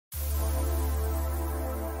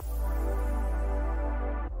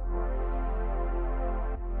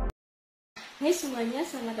Hai semuanya,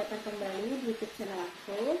 selamat datang kembali di YouTube channel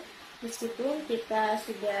aku. Meskipun kita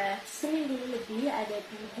sudah seminggu lebih ada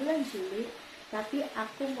di bulan Juli, tapi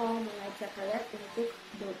aku mau mengajak kalian untuk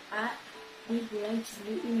doa di bulan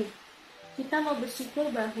Juli ini. Kita mau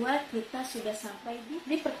bersyukur bahwa kita sudah sampai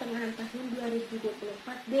di pertengahan tahun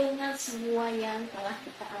 2024 dengan semua yang telah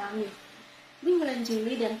kita alami. Di bulan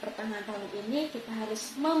Juli dan pertengahan tahun ini kita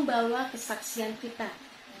harus membawa kesaksian kita.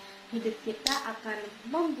 Hidup kita akan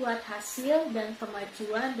membuat hasil dan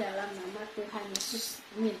kemajuan dalam nama Tuhan Yesus.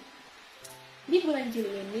 Amin. Di bulan Juli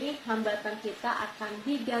ini, hambatan kita akan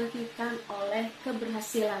digantikan oleh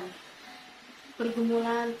keberhasilan.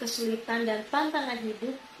 Pergumulan, kesulitan, dan tantangan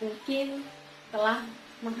hidup mungkin telah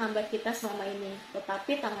menghambat kita selama ini.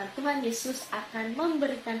 Tetapi tangan Tuhan Yesus akan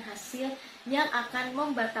memberikan hasil yang akan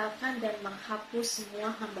membatalkan dan menghapus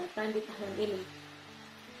semua hambatan di tahun ini.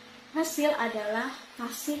 Hasil adalah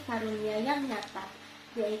kasih karunia yang nyata,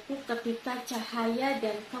 yaitu ketika cahaya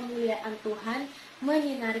dan kemuliaan Tuhan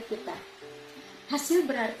menyinari kita. Hasil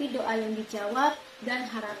berarti doa yang dijawab dan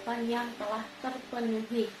harapan yang telah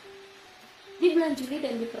terpenuhi. Di bulan Juli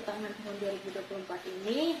dan di pertengahan tahun 2024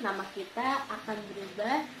 ini, nama kita akan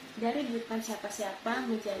berubah dari bukan siapa-siapa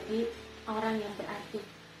menjadi orang yang berarti.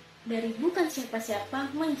 Dari bukan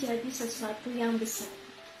siapa-siapa menjadi sesuatu yang besar.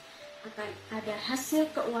 Akan ada hasil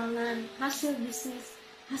keuangan, hasil bisnis,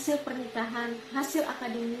 hasil pernikahan, hasil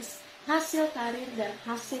akademis, hasil karir, dan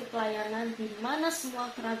hasil pelayanan di mana semua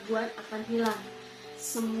keraguan akan hilang.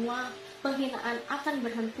 Semua penghinaan akan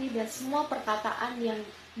berhenti dan semua perkataan yang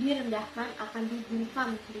direndahkan akan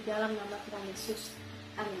dibungkam di dalam nama Tuhan Yesus.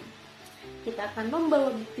 Amin. Kita akan membawa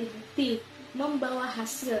bukti-bukti, membawa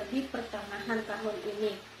hasil di pertengahan tahun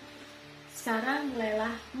ini. Sekarang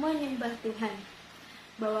mulailah menyembah Tuhan.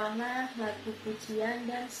 Bawalah lagu pujian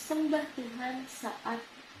dan sembah Tuhan saat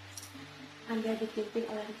Anda dipimpin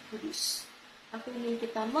oleh Roh Kudus. Aku ingin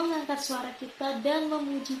kita mengangkat suara kita dan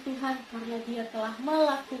memuji Tuhan karena Dia telah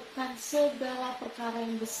melakukan segala perkara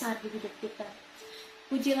yang besar di hidup kita.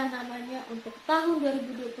 Pujilah namanya untuk tahun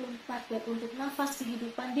 2024 dan untuk nafas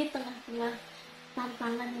kehidupan di tengah-tengah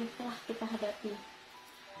tantangan yang telah kita hadapi.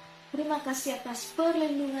 Terima kasih atas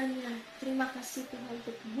perlindungannya. Terima kasih Tuhan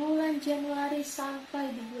untuk bulan Januari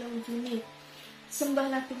sampai di bulan Juni.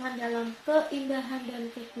 Sembahlah Tuhan dalam keindahan dan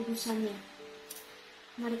kekudusannya.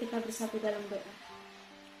 Mari kita bersatu dalam doa.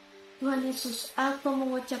 Tuhan Yesus, aku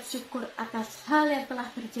mengucap syukur atas hal yang telah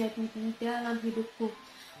terjadi di dalam hidupku.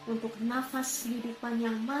 Untuk nafas kehidupan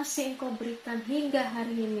yang masih Engkau berikan hingga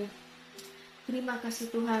hari ini. Terima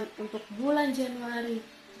kasih Tuhan untuk bulan Januari.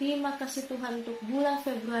 Terima kasih Tuhan untuk bulan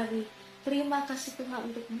Februari. Terima kasih Tuhan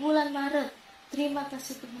untuk bulan Maret. Terima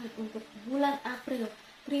kasih Tuhan untuk bulan April.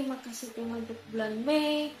 Terima kasih Tuhan untuk bulan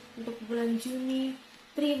Mei, untuk bulan Juni.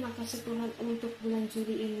 Terima kasih Tuhan untuk bulan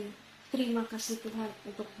Juli ini. Terima kasih Tuhan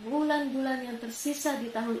untuk bulan-bulan yang tersisa di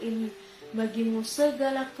tahun ini. Bagimu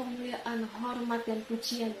segala kemuliaan, hormat, dan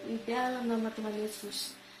pujian di dalam nama Tuhan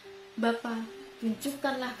Yesus. Bapa,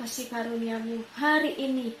 tunjukkanlah kasih karunia-Mu hari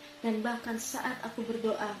ini dan bahkan saat aku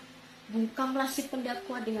berdoa. Bungkamlah si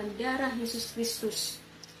pendakwa dengan darah Yesus Kristus.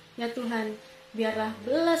 Ya Tuhan, biarlah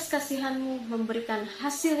belas kasihan-Mu memberikan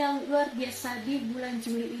hasil yang luar biasa di bulan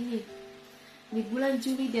Juli ini. Di bulan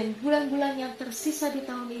Juli dan bulan-bulan yang tersisa di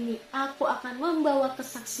tahun ini, aku akan membawa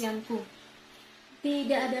kesaksianku.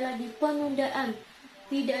 Tidak ada lagi penundaan,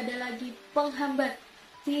 tidak ada lagi penghambat,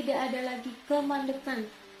 tidak ada lagi kemandekan,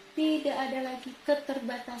 tidak ada lagi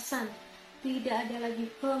keterbatasan, tidak ada lagi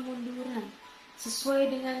kemunduran. Sesuai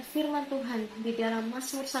dengan firman Tuhan di dalam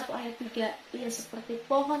Mazmur 1 ayat 3, ia seperti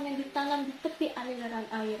pohon yang ditanam di tepi aliran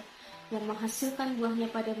air, yang menghasilkan buahnya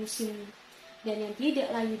pada musimnya, dan yang tidak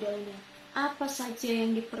layu daunnya. Apa saja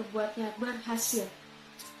yang diperbuatnya berhasil.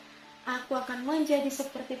 Aku akan menjadi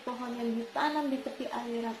seperti pohon yang ditanam di tepi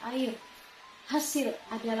aliran air. Hasil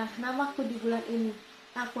adalah namaku di bulan ini.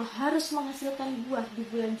 Aku harus menghasilkan buah di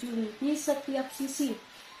bulan Juli di setiap sisi.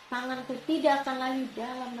 Tanganku tidak akan layu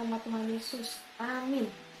dalam nama Tuhan Yesus. Amin.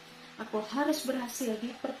 Aku harus berhasil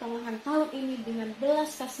di pertengahan tahun ini dengan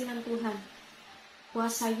belas kasihan Tuhan.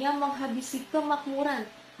 Kuasanya menghabisi kemakmuran.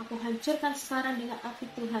 Aku hancurkan sekarang dengan api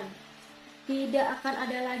Tuhan. Tidak akan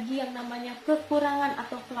ada lagi yang namanya kekurangan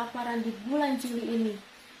atau kelaparan di bulan Juli ini.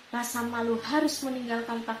 Rasa malu harus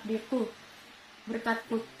meninggalkan takdirku.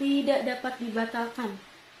 Berkatku tidak dapat dibatalkan.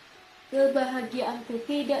 Kebahagiaanku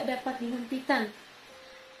tidak dapat dihentikan.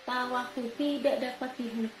 Tawaku tidak dapat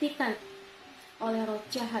dihentikan oleh roh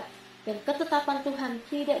jahat. Dan ketetapan Tuhan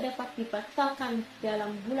tidak dapat dibatalkan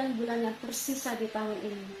dalam bulan-bulan yang tersisa di tahun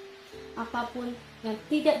ini. Apapun yang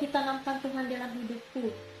tidak ditanamkan Tuhan dalam hidupku,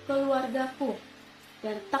 keluargaku,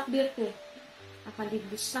 dan takdirku, akan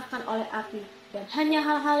dimusnahkan oleh api, dan hanya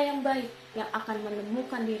hal-hal yang baik yang akan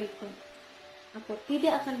menemukan diriku. Aku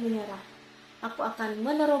tidak akan menyerah. Aku akan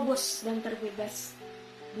menerobos dan terbebas.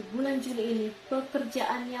 Di bulan Juli ini,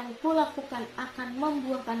 pekerjaan yang kulakukan akan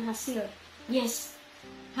membuahkan hasil. Yes,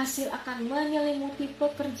 hasil akan menyelimuti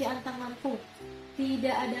pekerjaan tanganku.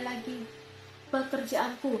 Tidak ada lagi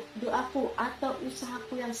pekerjaanku, doaku, atau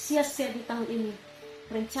usahaku yang sia-sia di tahun ini.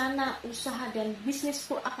 Rencana, usaha, dan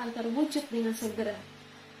bisnisku akan terwujud dengan segera.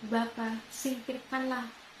 Bapa, singkirkanlah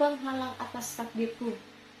penghalang atas takdirku.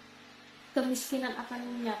 Kemiskinan akan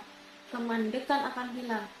lenyap, kemandekan akan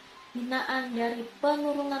hilang, hinaan dari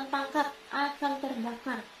penurunan pangkat akan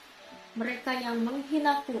terbakar. Mereka yang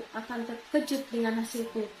menghinaku akan terkejut dengan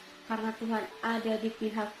hasilku, karena Tuhan ada di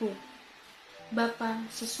pihakku. Bapa,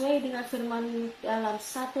 sesuai dengan firman dalam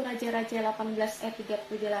 1 Raja-Raja 18 ayat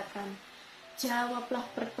 38, jawablah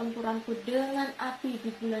pertempuranku dengan api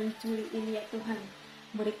di bulan Juli ini ya Tuhan.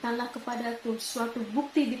 Berikanlah kepadaku suatu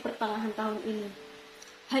bukti di pertengahan tahun ini.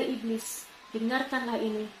 Hai iblis, dengarkanlah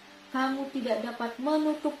ini. Kamu tidak dapat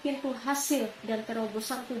menutup pintu hasil dan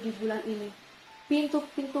terobosanku di bulan ini.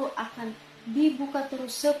 Pintu-pintu akan dibuka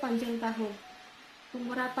terus sepanjang tahun.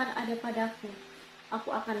 Pengurapan ada padaku. Aku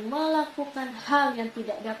akan melakukan hal yang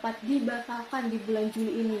tidak dapat dibatalkan di bulan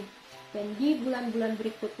Juli ini dan di bulan-bulan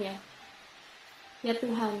berikutnya. Ya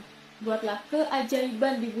Tuhan, buatlah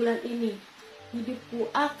keajaiban di bulan ini. Hidupku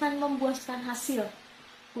akan membuahkan hasil.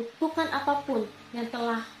 Kutukan apapun yang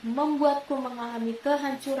telah membuatku mengalami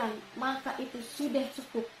kehancuran, maka itu sudah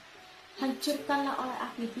cukup. Hancurkanlah oleh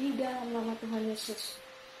api di dalam nama Tuhan Yesus.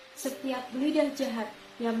 Setiap lidah jahat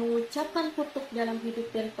yang mengucapkan kutuk dalam hidup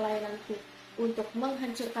dan pelayananku untuk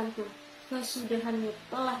menghancurkanku, kesudahanmu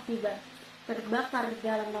telah tiba, terbakar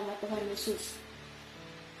dalam nama Tuhan Yesus.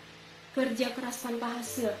 Kerja keras tanpa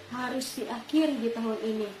hasil harus diakhiri di tahun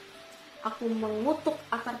ini. Aku mengutuk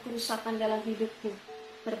akar kerusakan dalam hidupku,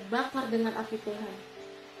 terbakar dengan api Tuhan.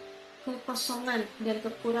 Kekosongan dan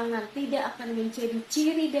kekurangan tidak akan menjadi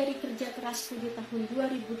ciri dari kerja kerasku di tahun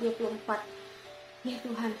 2024. Ya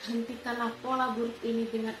Tuhan, hentikanlah pola buruk ini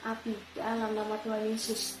dengan api dalam nama Tuhan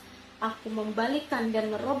Yesus. Aku membalikan dan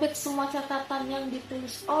merobek semua catatan yang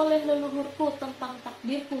ditulis oleh leluhurku tentang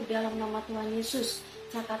takdirku dalam nama Tuhan Yesus.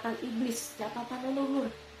 Catatan iblis, catatan leluhur,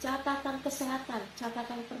 catatan kesehatan,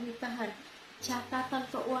 catatan pernikahan, catatan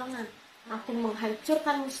keuangan. Aku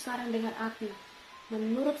menghancurkanmu sekarang dengan api.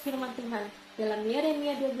 Menurut firman Tuhan dalam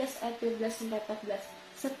Yeremia 12 ayat 12-14,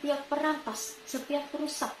 setiap perampas, setiap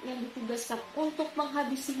perusak yang ditugaskan untuk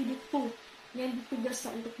menghabisi hidupku, yang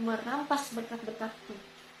ditugaskan untuk merampas berkat-berkatku,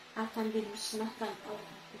 akan dimusnahkan oleh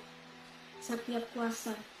aku. Setiap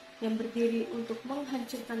kuasa yang berdiri untuk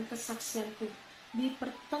menghancurkan kesaksianku di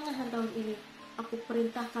pertengahan tahun ini, aku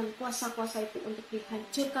perintahkan kuasa-kuasa itu untuk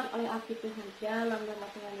dihancurkan oleh api Tuhan dalam nama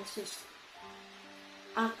Tuhan Yesus.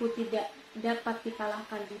 Aku tidak dapat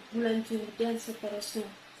dikalahkan di bulan Juli dan seterusnya.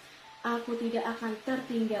 Aku tidak akan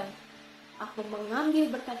tertinggal. Aku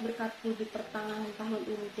mengambil berkat-berkatku di pertengahan tahun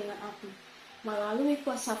ini dengan api, melalui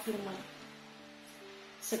kuasa firman.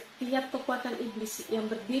 Setiap kekuatan iblis yang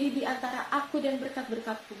berdiri di antara aku dan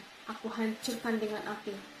berkat-berkatku, aku hancurkan dengan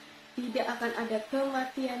api. Tidak akan ada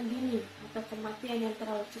kematian dini atau kematian yang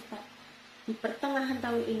terlalu cepat. Di pertengahan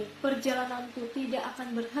tahun ini, perjalananku tidak akan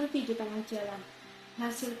berhenti di tengah jalan.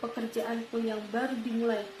 Hasil pekerjaanku yang baru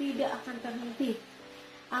dimulai tidak akan terhenti.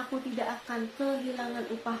 Aku tidak akan kehilangan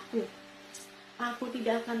upahku. Aku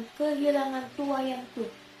tidak akan kehilangan tuaianku.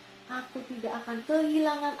 Aku tidak akan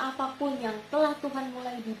kehilangan apapun yang telah Tuhan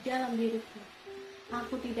mulai di dalam diriku.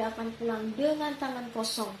 Aku tidak akan pulang dengan tangan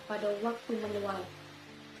kosong pada waktu menuai.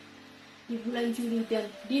 Di bulan Juli dan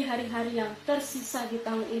di hari-hari yang tersisa di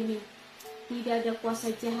tahun ini, tidak ada kuasa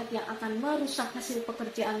jahat yang akan merusak hasil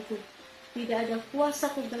pekerjaanku. Tidak ada kuasa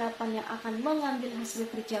kegelapan yang akan mengambil hasil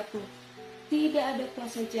kerjaku. Tidak ada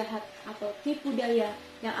kuasa jahat atau tipu daya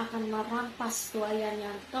yang akan merampas tuaian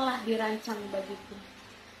yang telah dirancang bagiku.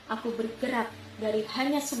 Aku bergerak dari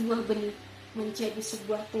hanya sebuah benih menjadi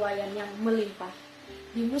sebuah tuaian yang melimpah.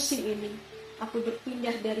 Di musim ini, aku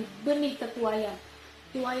berpindah dari benih ke tuaian.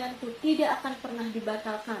 Tuaianku tidak akan pernah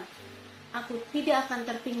dibatalkan. Aku tidak akan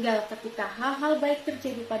tertinggal ketika hal-hal baik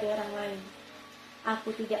terjadi pada orang lain.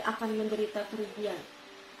 Aku tidak akan menderita kerugian.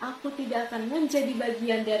 Aku tidak akan menjadi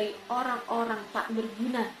bagian dari orang-orang tak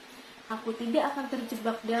berguna. Aku tidak akan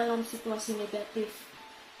terjebak dalam situasi negatif.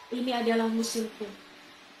 Ini adalah musimku.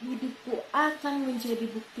 Hidupku akan menjadi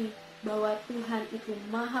bukti bahwa Tuhan itu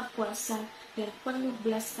maha kuasa dan penuh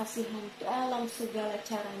belas kasihan dalam segala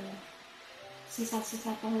caranya.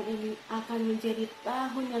 Sisa-sisa tahun ini akan menjadi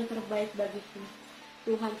tahun yang terbaik bagiku.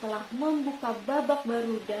 Tuhan telah membuka babak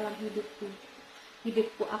baru dalam hidupku.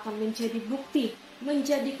 Hidupku akan menjadi bukti,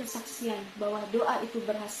 menjadi kesaksian bahwa doa itu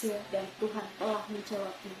berhasil dan Tuhan telah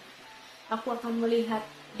menjawabnya. Aku akan melihat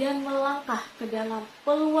dan melangkah ke dalam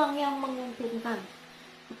peluang yang menguntungkan.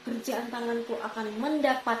 Pekerjaan tanganku akan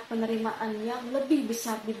mendapat penerimaan yang lebih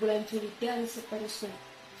besar di bulan Juli dan seterusnya.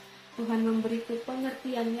 Tuhan memberiku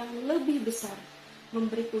pengertian yang lebih besar,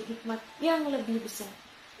 memberiku hikmat yang lebih besar.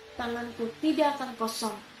 Tanganku tidak akan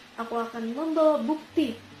kosong. Aku akan membawa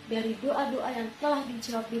bukti dari doa-doa yang telah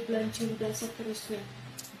dijawab di bulan Juli dan seterusnya.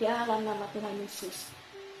 Di dalam nama Tuhan Yesus.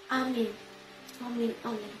 Amin. Amin.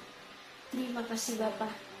 Amin. Terima kasih Bapa.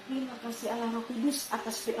 Terima kasih Allah Roh Kudus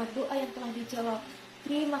atas doa-doa yang telah dijawab.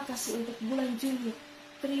 Terima kasih untuk bulan Juli.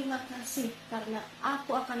 Terima kasih karena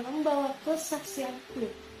aku akan membawa kesaksianku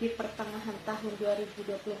di pertengahan tahun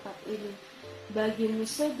 2024 ini. Bagimu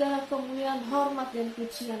segala kemuliaan, hormat, dan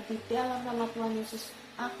pujian di dalam nama Tuhan Yesus.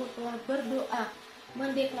 Aku telah berdoa,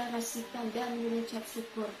 mendeklarasikan, dan mengucap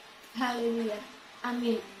syukur. Haleluya.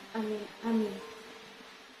 Amin. Amin. Amin.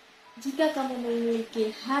 Jika kamu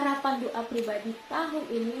memiliki harapan doa pribadi tahun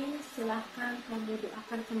ini, silahkan kamu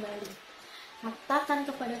doakan kembali. Katakan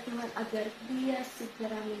kepada Tuhan agar Dia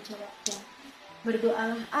segera menjawabnya.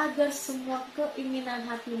 Berdoalah agar semua keinginan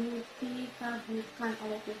hatimu dikabulkan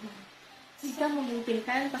oleh Tuhan. Jika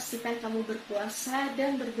memungkinkan, pastikan kamu berpuasa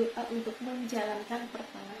dan berdoa untuk menjalankan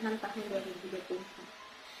pertengahan tahun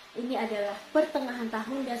 2024. Ini adalah pertengahan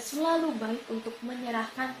tahun dan selalu baik untuk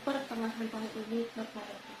menyerahkan pertengahan tahun ini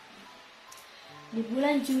kepada Tuhan. Di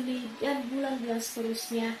bulan Juli dan bulan-bulan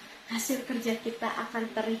seterusnya, hasil kerja kita akan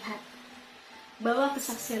terlihat. Bawa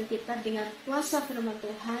kesaksian kita dengan kuasa firman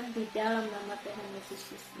Tuhan di dalam nama Tuhan Yesus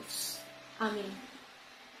Kristus. Amin.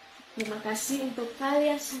 Terima kasih untuk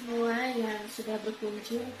kalian semua yang sudah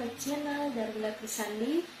berkunjung ke channel Dari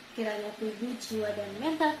Sandi. Kiranya tubuh, jiwa, dan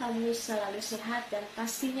mental kamu selalu sehat dan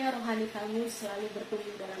pastinya rohani kamu selalu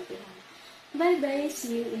bertumbuh dalam Tuhan. Bye-bye,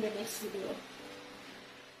 see you in the next video.